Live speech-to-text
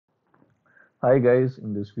Hi guys,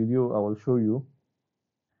 in this video I will show you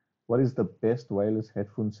what is the best wireless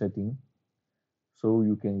headphone setting so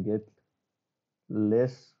you can get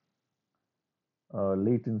less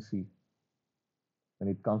latency when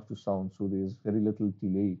it comes to sound, so there is very little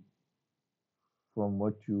delay from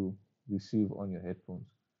what you receive on your headphones.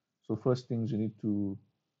 So first things, you need to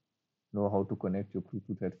know how to connect your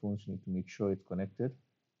Bluetooth headphones. You need to make sure it's connected,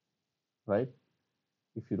 right?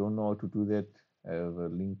 If you don't know how to do that, I have a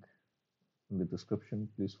link in the description.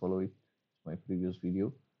 Please follow it. It's my previous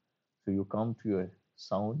video. So you come to your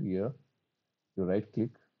sound here, you right click,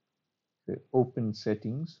 say open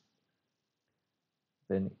settings.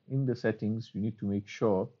 Then in the settings, you need to make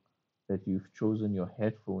sure that you've chosen your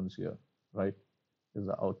headphones here, right? As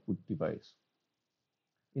the output device.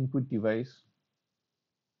 Input device,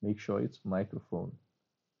 make sure it's microphone.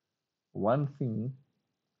 One thing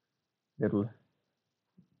that will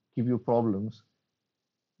give you problems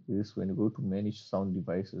is when you go to manage sound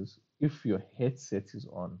devices, if your headset is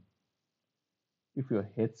on,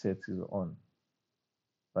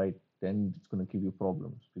 right, then it's going to give you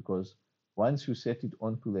problems because once you set it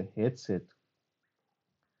onto the headset,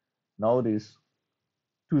 now there's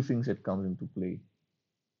two things that come into play.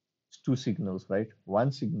 It's two signals, right?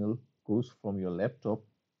 One signal goes from your laptop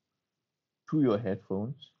to your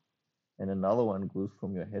headphones, and another one goes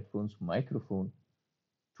from your headphones microphone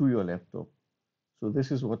to your laptop. So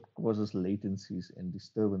this is what causes latencies and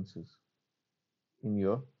disturbances in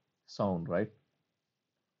your sound, right?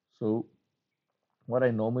 So what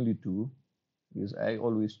I normally do is I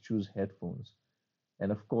always choose headphones.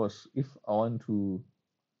 And of course, if I want to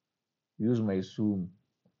use my Zoom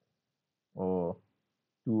or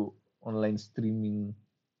do online streaming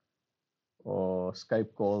or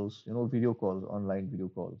Skype calls, video calls, online video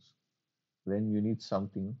calls, then you need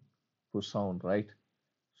something for sound, right?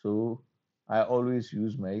 So I always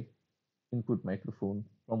use my input microphone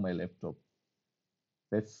from my laptop.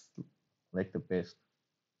 That's like the best.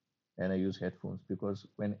 And I use headphones because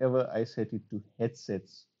whenever I set it to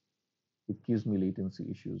headsets, it gives me latency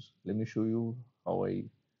issues. Let me show you how I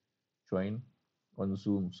join on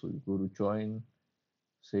Zoom. So you go to join,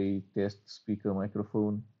 say test speaker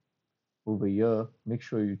microphone. Over here, make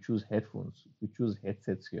sure you choose headphones. If you choose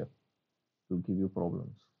headsets here, it will give you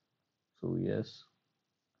problems. So yes.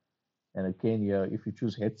 And again, yeah, if you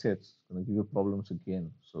choose headsets, it's gonna give you problems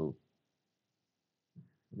again. So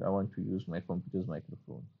I want to use my computer's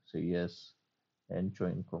microphone. Say yes and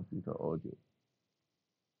join computer audio.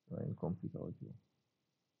 Join computer audio.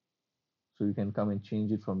 So you can come and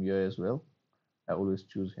change it from here as well. I always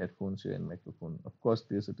choose headphones here and microphone. Of course,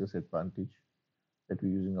 there's a disadvantage that we're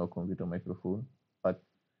using our computer microphone, but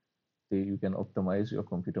you can optimize your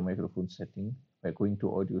computer microphone setting by going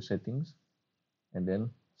to audio settings and then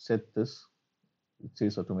set this. It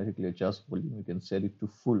says automatically adjust volume. You can set it to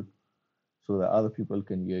full so that other people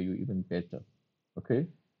can hear you even better. Okay?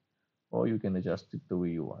 Or you can adjust it the way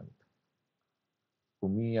you want. For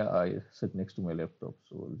me, I sit next to my laptop,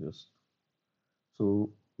 so I'll just so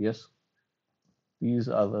yes, these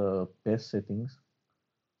are the best settings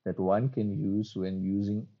that one can use when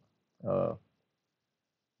using uh,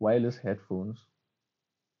 wireless headphones,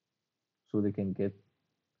 so they can get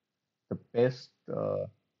the best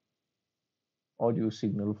audio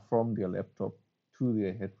signal from their laptop to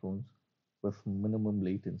their headphones with minimum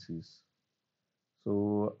latencies.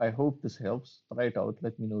 So I hope this helps. Try it out.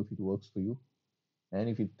 Let me know if it works for you. And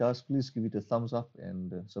if it does, please give it a thumbs up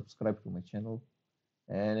and subscribe to my channel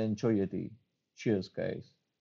and enjoy your day. Cheers, guys.